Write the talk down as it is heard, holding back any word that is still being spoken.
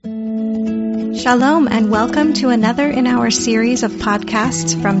Shalom and welcome to another in our series of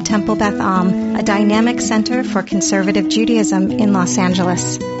podcasts from Temple Beth Am, a dynamic center for conservative Judaism in Los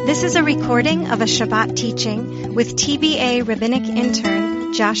Angeles. This is a recording of a Shabbat teaching with TBA rabbinic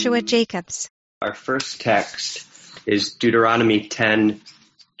intern Joshua Jacobs. Our first text is Deuteronomy 10,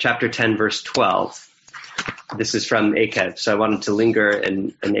 chapter 10, verse 12. This is from Akev, so I wanted to linger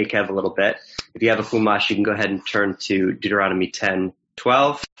in Akev a little bit. If you have a Chumash, you can go ahead and turn to Deuteronomy 10,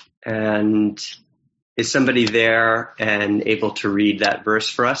 12. And is somebody there and able to read that verse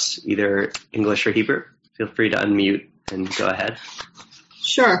for us, either English or Hebrew? Feel free to unmute and go ahead.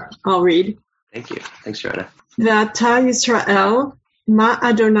 Sure, I'll read. Thank you. Thanks, Joanna. V'ata Yisrael, ma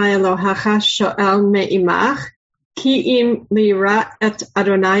Adonai Elohecha sho'el me'imach, ki im lira et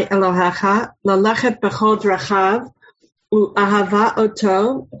Adonai Elohecha, lalechet b'chol drachav, u'ahava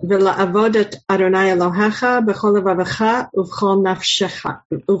oto, v'la'avod et Adonai Elohecha, b'chol levavecha, uv'chol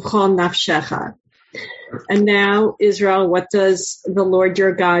nafshecha. And now, Israel, what does the Lord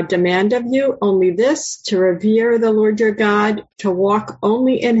your God demand of you? Only this, to revere the Lord your God, to walk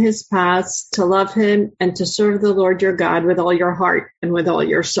only in his paths, to love him, and to serve the Lord your God with all your heart and with all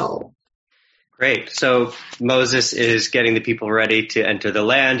your soul. Great. So Moses is getting the people ready to enter the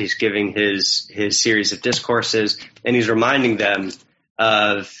land. He's giving his series of discourses, and he's reminding them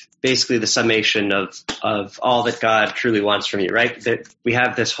of basically the summation of all that God truly wants from you, right? That we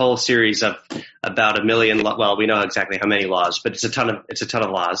have this whole series of about 1 million, well, we know exactly how many laws, but it's a ton of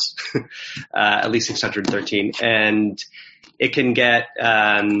laws, at least 613, and it can get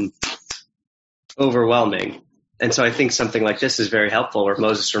overwhelming. And so I think something like this is very helpful, where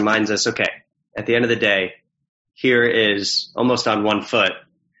Moses reminds us, okay, at the end of the day, here is almost on one foot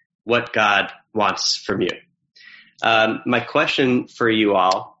what God wants from you. My question for you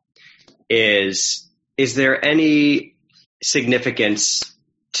all is there any significance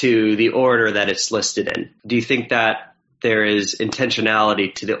to the order that it's listed in? Do you think that there is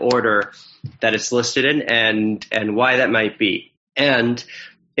intentionality to the order that it's listed in, and why that might be? And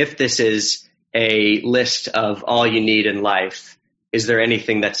if this is a list of all you need in life, is there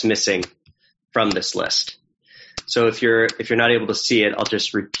anything that's missing from this list? So if you're not able to see it, I'll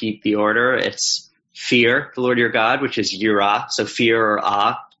just repeat the order. It's fear the Lord your God, which is yirah, so fear or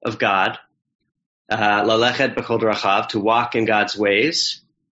awe of God. Lalechet b'chol drachav, to walk in God's ways.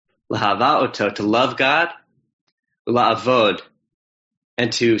 Lahava oto, to love God. La'avod,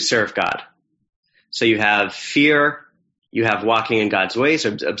 and to serve God. So you have fear, you have walking in God's ways,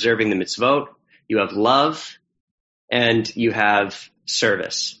 observing the mitzvot, you have love, and you have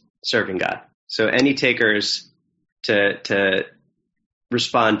service, serving God. So any takers to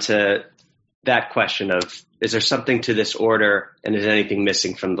respond to that question of, is there something to this order, and is anything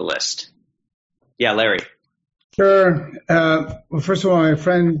missing from the list? Yeah, Larry. Sure. Well, first of all, my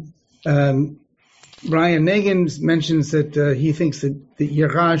friend Brian Nagin mentions that he thinks that the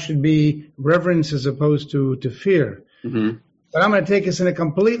yirah should be reverence as opposed to fear. Mm-hmm. But I'm going to take us in a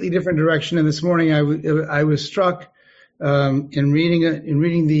completely different direction. And this morning I was struck in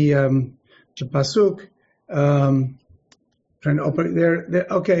reading the pasuk. Trying to open it there.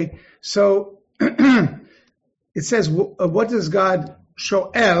 Okay, so it says, "What does God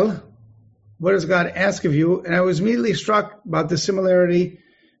sho'el? What does God ask of you?" And I was immediately struck about the similarity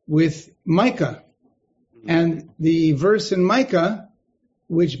with Micah, and the verse in Micah,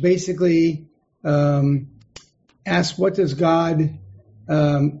 which basically asks, "What does God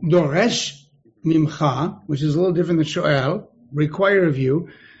doresh mimcha?" which is a little different than sho'el, require of you.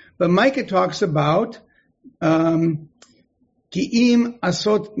 But Micah talks about ki'im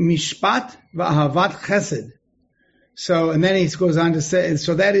asot mishpat va'ahavat chesed. So, and then he goes on to say,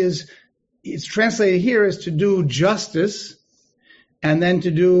 so that is, it's translated here as to do justice and then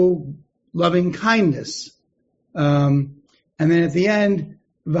to do loving kindness. And then at the end,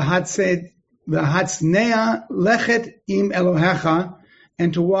 v'hatznea lechet im Elohecha,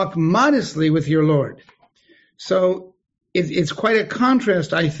 and to walk modestly with your Lord. So it's quite a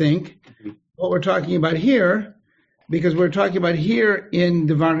contrast, I think, what we're talking about here, because we're talking about here in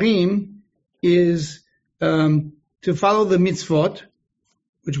Devarim is to follow the mitzvot,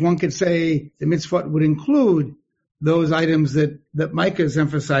 which one could say the mitzvot would include those items that Micah is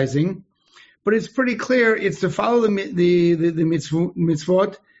emphasizing, but it's pretty clear it's to follow the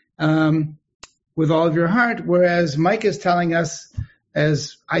mitzvot with all of your heart, whereas Micah is telling us,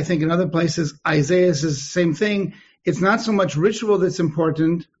 as I think in other places, Isaiah says the same thing. It's not so much ritual that's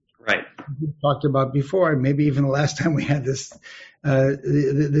important, right? We talked about before, maybe even the last time we had this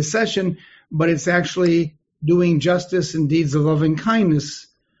session, but it's actually doing justice and deeds of loving kindness,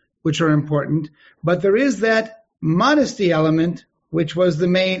 which are important. But there is that modesty element which was a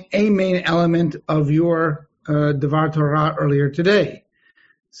main element of your Devar Torah earlier today.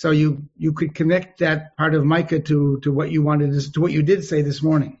 So you could connect that part of Micah to what you wanted, to what you did say this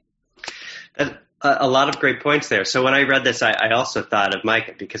morning. A lot of great points there. So when I read this, I also thought of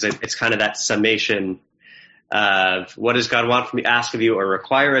Micah, because it's kind of that summation of what does God want from you, ask of you, or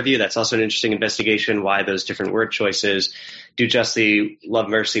require of you. That's also an interesting investigation, why those different word choices. Do justly, love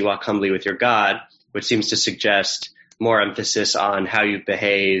mercy, walk humbly with your God, which seems to suggest more emphasis on how you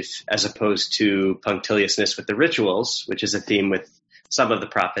behave as opposed to punctiliousness with the rituals, which is a theme with some of the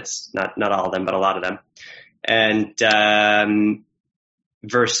prophets, not all of them, but a lot of them. And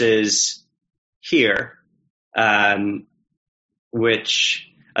versus here, which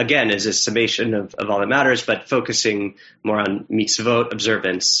again is a summation of all that matters, but focusing more on mitzvot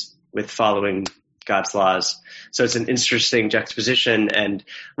observance with following God's laws. So it's an interesting juxtaposition. And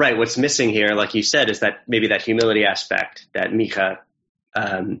right, what's missing here, like you said, is that maybe that humility aspect that Micah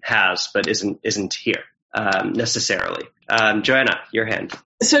has, but isn't here necessarily. Joanna, your hand.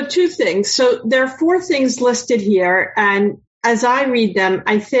 So two things. So there are four things listed here, and as I read them,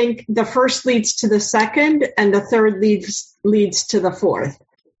 I think the first leads to the second, and the third leads to the fourth.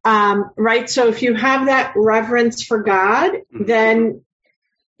 Right? So if you have that reverence for God, then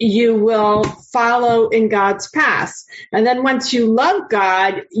you will follow in God's path. And then once you love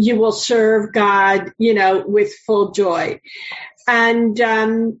God, you will serve God, with full joy. And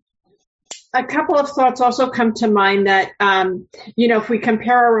a couple of thoughts also come to mind that, if we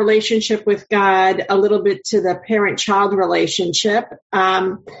compare our relationship with God a little bit to the parent-child relationship,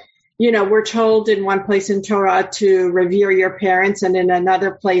 we're told in one place in Torah to revere your parents, and in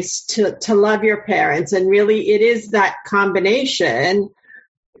another place to love your parents. And really it is that combination,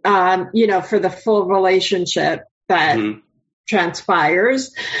 for the full relationship that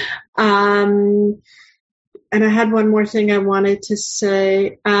transpires. And I had one more thing I wanted to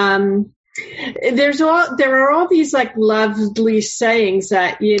say. There are all these like lovely sayings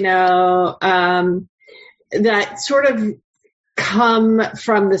that, that sort of come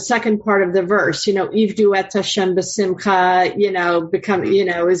from the second part of the verse, Ivdu et Hashem b'simcha,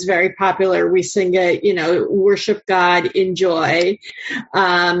 is very popular. We sing it, worship God in joy.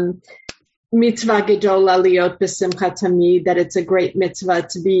 Mitzvah gedola liot b'simcha tamid, that it's a great mitzvah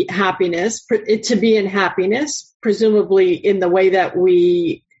to be in happiness, presumably in the way that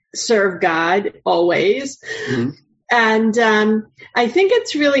we serve God always. Mm-hmm. And I think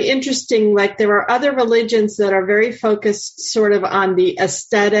it's really interesting, like there are other religions that are very focused sort of on the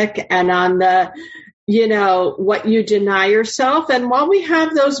aesthetic and on the, what you deny yourself. And while we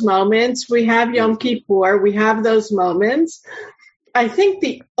have those moments, we have Yom Kippur, we have those moments, I think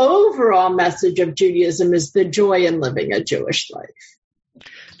the overall message of Judaism is the joy in living a Jewish life.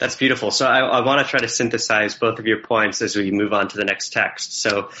 That's beautiful. So I want to try to synthesize both of your points as we move on to the next text.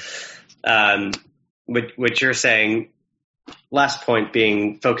 So what you're saying, last point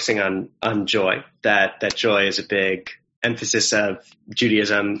being focusing on joy, that joy is a big emphasis of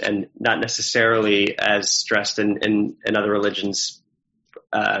Judaism and not necessarily as stressed in other religions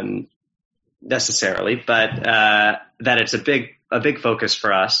necessarily, but that it's a big focus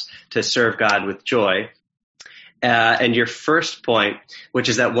for us to serve God with joy. And your first point, which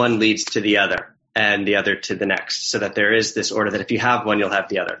is that one leads to the other and the other to the next, so that there is this order that if you have one, you'll have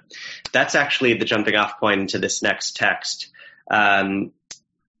the other. That's actually the jumping off point into this next text. And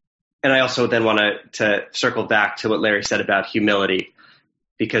I also then want to circle back to what Larry said about humility,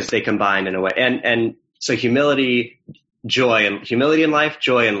 because they combine in a way. And so humility in life,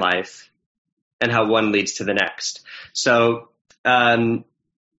 joy in life, and how one leads to the next. So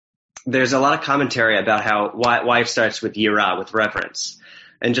there's a lot of commentary about why it starts with yirah, with reverence.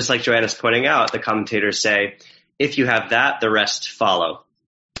 And just like Joanna's pointing out, the commentators say, if you have that, the rest follow.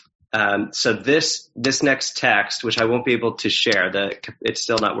 So this next text, which I won't be able to share, it's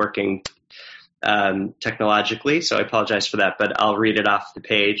still not working technologically, so I apologize for that, but I'll read it off the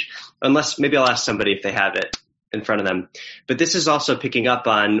page, unless maybe I'll ask somebody if they have it in front of them. But this is also picking up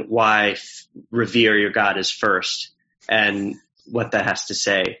on why revere your God is first and what that has to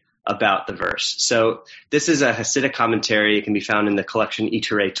say about the verse. So this is a Hasidic commentary. It can be found in the collection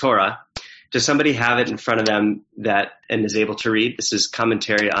Iturei Torah. Does somebody have it in front of them and is able to read? This is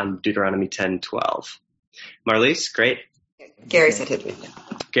commentary on Deuteronomy 10:12. Marlise, great. Gary said he'd read it.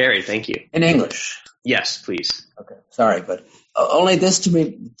 Gary, thank you. In English? Yes, please. Okay, sorry, but only this to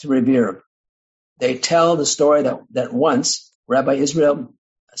revere. They tell the story that once Rabbi Israel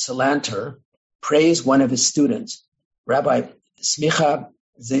Salanter praised one of his students, Rabbi Smicha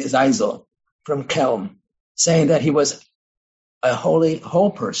Zeisel from Kelm, saying that he was a whole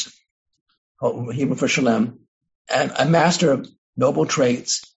person, Hebrew for Shalem, and a master noble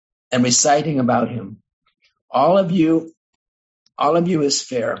traits, and reciting about him. All of you is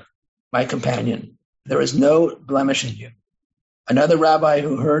fair, my companion. There is no blemish in you. Another rabbi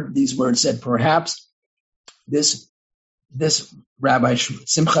who heard these words said, perhaps this Rabbi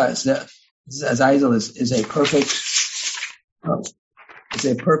Simcha Zazel is a perfect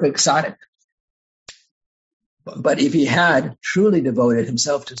tzaddik. But if he had truly devoted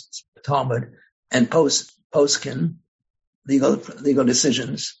himself to Talmud and poskin, legal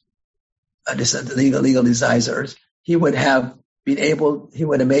decisions, legal decisors, he would have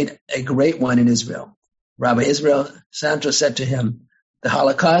made a great one in Israel. Rabbi Israel Sancho said to him, the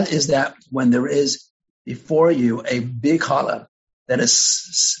halakha is that when there is before you a big challah that is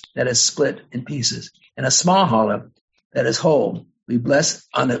split in pieces, and a small challah that is whole, we bless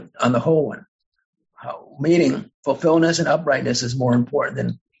on the whole one. Meaning, fulfillment and uprightness is more important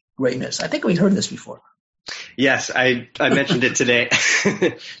than greatness. I think we heard this before. Yes, I mentioned it today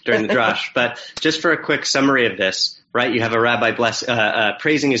during the drash. But just for a quick summary of this, right? You have a rabbi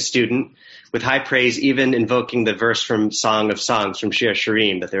praising his student with high praise, even invoking the verse from Song of Songs, from Shir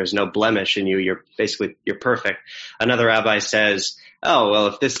Shirim, that there is no blemish in you. You're perfect. Another rabbi says, oh, well,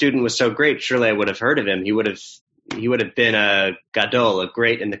 if this student was so great, surely I would have heard of him. He would have been a gadol, a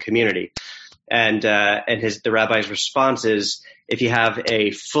great in the community. And the rabbi's response is, if you have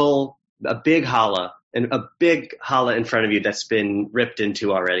a big challah, and a big challah in front of you that's been ripped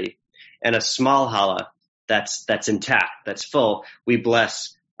into already, and a small challah that's intact, that's full, we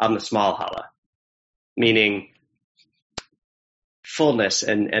bless on the small challah. Meaning fullness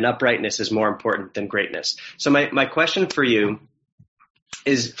and uprightness is more important than greatness. So my question for you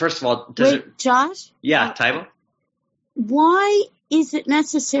is, first of all, Josh? Yeah, Taibo? Why is it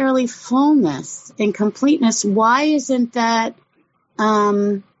necessarily fullness and completeness? Why isn't that,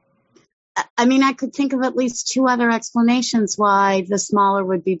 I could think of at least two other explanations why the smaller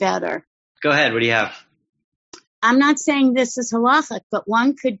would be better. Go ahead. What do you have? I'm not saying this is halachic, but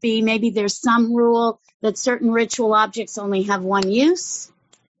one could be maybe there's some rule that certain ritual objects only have one use.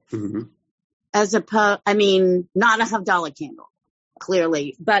 Mm-hmm. Not a Havdalah candle,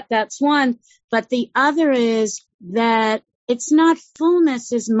 clearly, but that's one. But the other is that it's not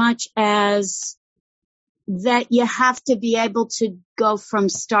fullness as much as that you have to be able to go from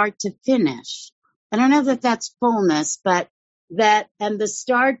start to finish. I don't know that that's fullness, but that, and the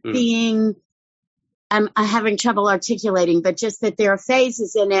start being, I'm having trouble articulating, but just that there are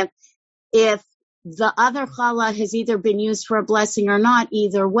phases in it. If the other challah has either been used for a blessing or not,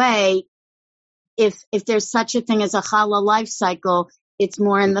 either way, if there's such a thing as a challah life cycle, it's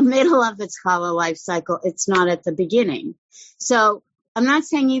more in the middle of its challah life cycle. It's not at the beginning. So I'm not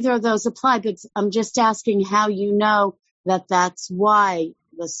saying either of those apply, but I'm just asking how you know that that's why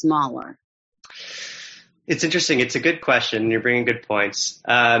the smaller. It's interesting. It's a good question. You're bringing good points.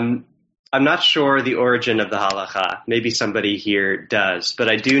 I'm not sure the origin of the halacha. Maybe somebody here does, but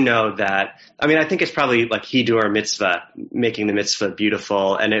I do know that, I think it's probably like hidur mitzvah, making the mitzvah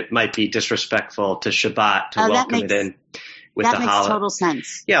beautiful, and it might be disrespectful to Shabbat to welcome it in with the halacha. That makes total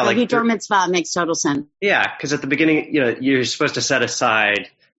sense. Yeah, like hidur mitzvah makes total sense. Yeah, because at the beginning, you're supposed to set aside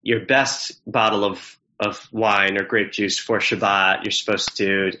your best bottle of wine or grape juice for Shabbat. You're supposed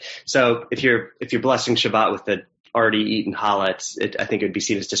to. So if you're blessing Shabbat with the already eaten challah, I think it would be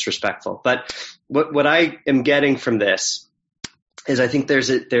seen as disrespectful. But what I am getting from this is I think there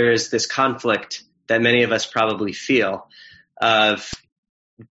is this conflict that many of us probably feel of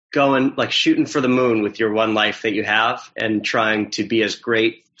going, like, shooting for the moon with your one life that you have and trying to be as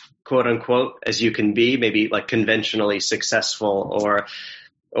great, quote unquote, as you can be, maybe like conventionally successful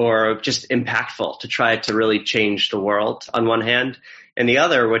or just impactful, to try to really change the world on one hand. And the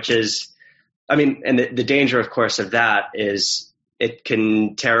other, which is, and the danger, of course, of that is it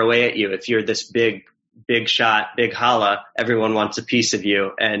can tear away at you. If you're this big shot, big challah, everyone wants a piece of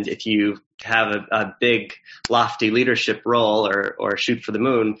you. And if you have a big, lofty leadership role or shoot for the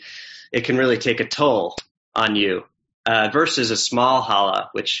moon, it can really take a toll on you versus a small challah,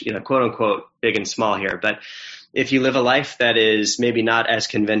 which, quote unquote, big and small here. But if you live a life that is maybe not as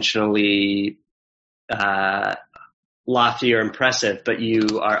conventionally lofty or impressive, but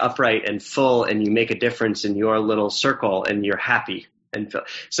you are upright and full and you make a difference in your little circle and you're happy. And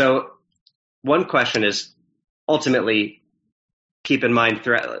so one question is, ultimately, keep in mind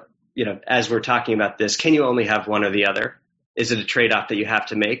throughout, as we're talking about this, can you only have one or the other? Is it a trade-off that you have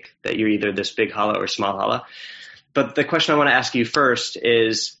to make, that you're either this big challah or small challah? But the question I want to ask you first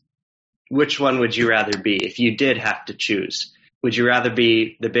is, which one would you rather be if you did have to choose? Would you rather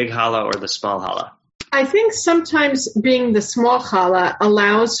be the big challah or the small challah? I think sometimes being the small challah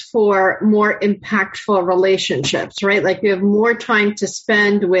allows for more impactful relationships, right? Like you have more time to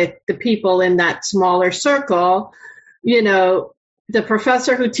spend with the people in that smaller circle. You know, the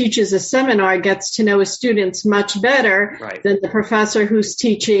professor who teaches a seminar gets to know his students much better than the professor who's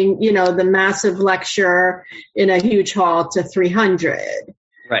teaching, you know, the massive lecture in a huge hall to 300.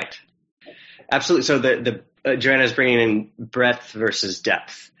 Right. Absolutely. So Joanna's bringing in breadth versus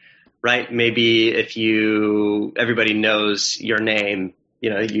depth. Right? Maybe if everybody knows your name,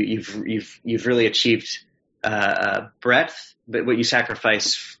 you know, you've really achieved breadth, but what you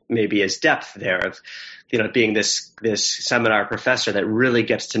sacrifice maybe is depth there of, you know, being this seminar professor that really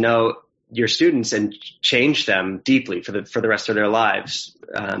gets to know your students and change them deeply for the rest of their lives.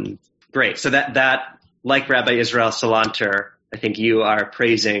 Great. So that like Rabbi Israel Salanter, I think you are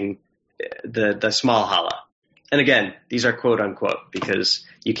praising the small challah. And again, these are quote unquote because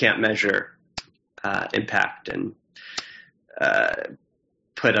you can't measure impact and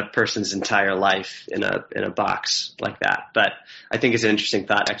put a person's entire life in a box like that. But I think it's an interesting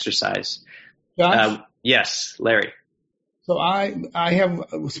thought exercise. Josh? Yes, Larry. So I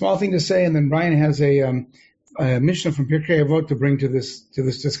have a small thing to say, and then Brian has a Mishnah from Pirkei Avot to bring to this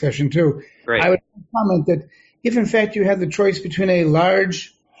discussion too. Great. I would comment that if in fact you had the choice between a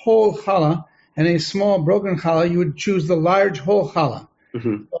large whole challah and a small broken challah, you would choose the large whole challah.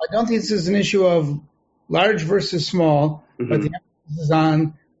 Mm-hmm. So I don't think this is an issue of large versus small, but the emphasis is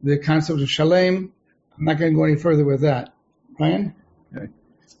on the concept of shalem. I'm not going to go any further with that. Brian? Okay.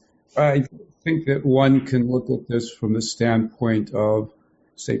 I think that one can look at this from the standpoint of,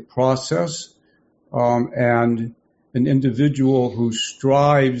 say, process, and an individual who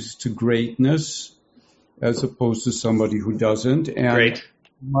strives to greatness as opposed to somebody who doesn't. And Great.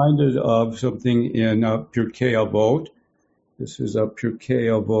 I'm reminded of something in Pirkei Avot. This is Pirkei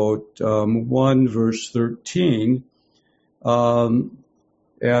Avot 1, verse 13,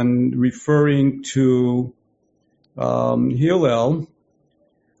 and referring to Hillel.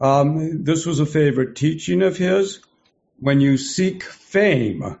 This was a favorite teaching of his. When you seek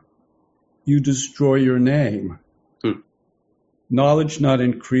fame, you destroy your name. Knowledge not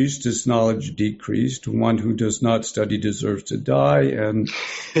increased is knowledge decreased. One who does not study deserves to die. And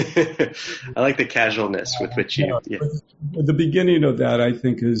I like the casualness with which you. Yeah. The beginning of that, I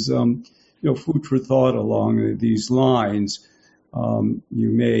think, is food for thought along these lines.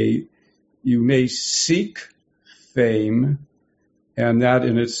 You may seek fame, and that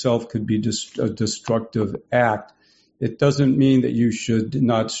in itself could be a destructive act. It doesn't mean that you should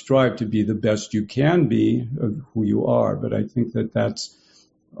not strive to be the best you can be of who you are, but I think that that's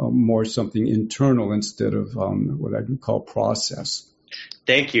more something internal instead of what I would call process.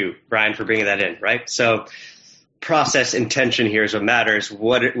 Thank you, Brian, for bringing that in, right? So process intention here is what matters.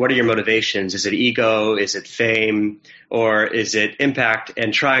 What are your motivations? Is it ego? Is it fame? Or is it impact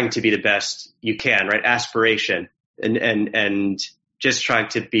and trying to be the best you can, right? Aspiration and just trying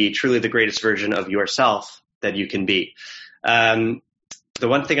to be truly the greatest version of yourself that you can be. The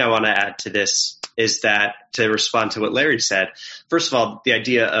one thing I want to add to this is that to respond to what Larry said, first of all, the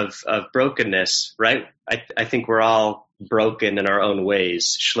idea of brokenness, right? I think we're all broken in our own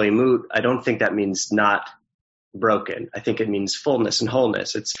ways. Shleimut, I don't think that means not broken. I think it means fullness and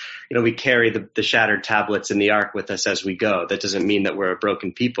wholeness. It's, we carry the shattered tablets in the ark with us as we go. That doesn't mean that we're a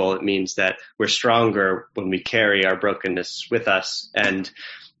broken people. It means that we're stronger when we carry our brokenness with us and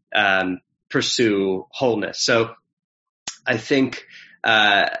pursue wholeness. So I think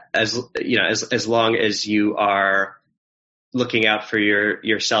as long as you are looking out for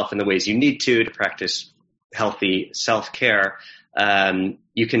yourself in the ways you need to practice healthy self-care,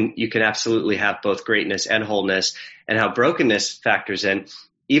 you can absolutely have both greatness and wholeness. And how brokenness factors in,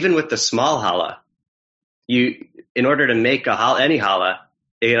 even with the small challah, in order to make any challah,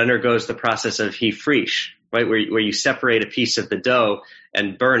 it undergoes the process of hifrish, right, where you separate a piece of the dough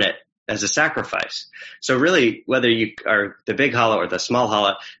and burn it as a sacrifice. So really, whether you are the big challah or the small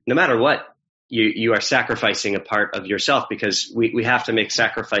challah, no matter what, you are sacrificing a part of yourself, because we have to make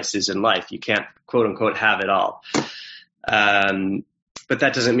sacrifices in life. You can't, quote unquote, have it all. But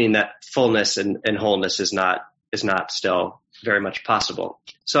that doesn't mean that fullness and wholeness is not still very much possible.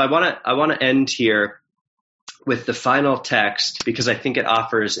 So I want to end here with the final text, because I think it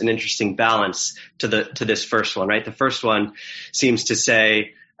offers an interesting balance to this first one, right? The first one seems to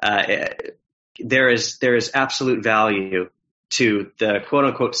say, there is absolute value to the quote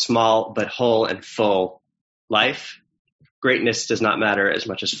unquote small but whole and full life. Greatness does not matter as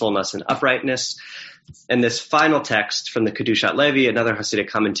much as fullness and uprightness. And this final text from the Kedushat Levi, another Hasidic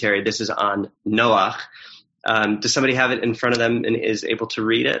commentary, this is on Noach. Does somebody have it in front of them and is able to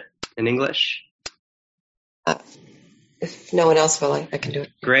read it in English? If no one else will, I can do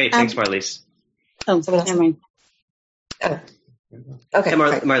it. Great. Thanks, Marlise. Oh, Someone else? never mind. Oh. Okay. Hey,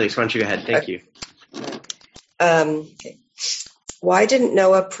 right. Marlise, why don't you go ahead? Thank you. Okay. Why didn't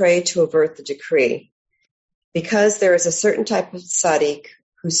Noah pray to avert the decree? Because there is a certain type of tzaddik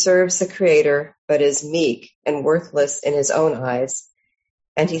who serves the Creator but is meek and worthless in his own eyes,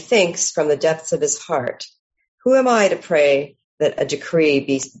 and he thinks from the depths of his heart, who am I to pray that a decree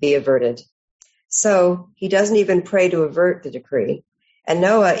be averted? So he doesn't even pray to avert the decree. And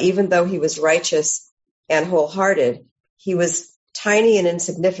Noah, even though he was righteous and wholehearted, he was tiny and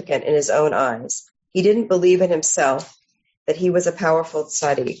insignificant in his own eyes. He didn't believe in himself that he was a powerful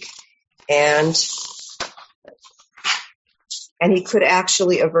tzaddik, and he could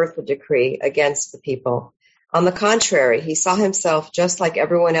actually avert the decree against the people. On the contrary, he saw himself just like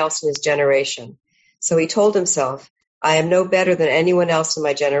everyone else in his generation. So he told himself, I am no better than anyone else in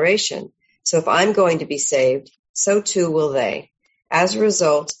my generation. So if I'm going to be saved, so too will they. As a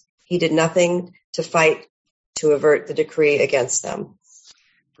result, he did nothing to fight to avert the decree against them.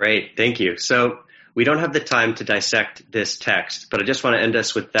 Great. Thank you. So we don't have the time to dissect this text, but I just want to end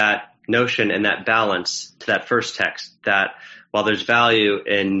us with that notion and that balance to that first text, that while there's value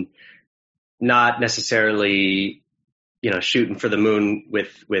in not necessarily, shooting for the moon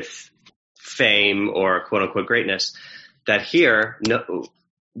with fame or quote unquote greatness, that here,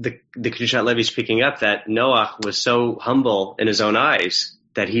 the Kedushat Levi is picking up that Noah was so humble in his own eyes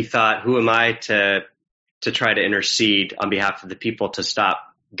that he thought, who am I to try to intercede on behalf of the people to stop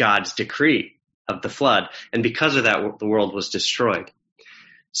God's decree of the flood? And because of that, the world was destroyed.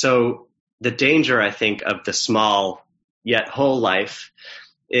 So the danger, I think, of the small yet whole life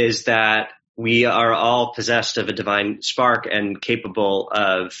is that we are all possessed of a divine spark and capable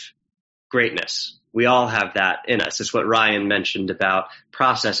of greatness. We all have that in us. It's what Ryan mentioned about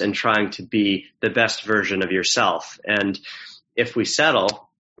process and trying to be the best version of yourself. And if we settle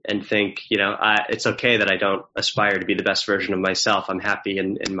and think, it's okay that I don't aspire to be the best version of myself, I'm happy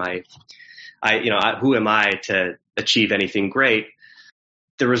in my, who am I to achieve anything great?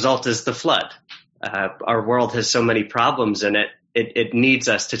 The result is the flood. Our world has so many problems in it. It needs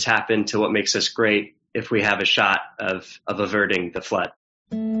us to tap into what makes us great if we have a shot of averting the flood.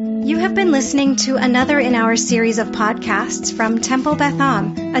 You have been listening to another in our series of podcasts from Temple Beth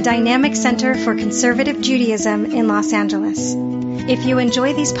Am, a dynamic center for conservative Judaism in Los Angeles. If you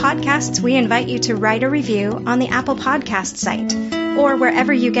enjoy these podcasts, we invite you to write a review on the Apple Podcast site or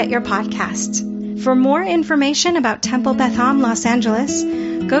wherever you get your podcasts. For more information about Temple Beth Am Los Angeles,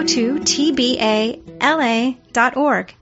 go to tbala.org.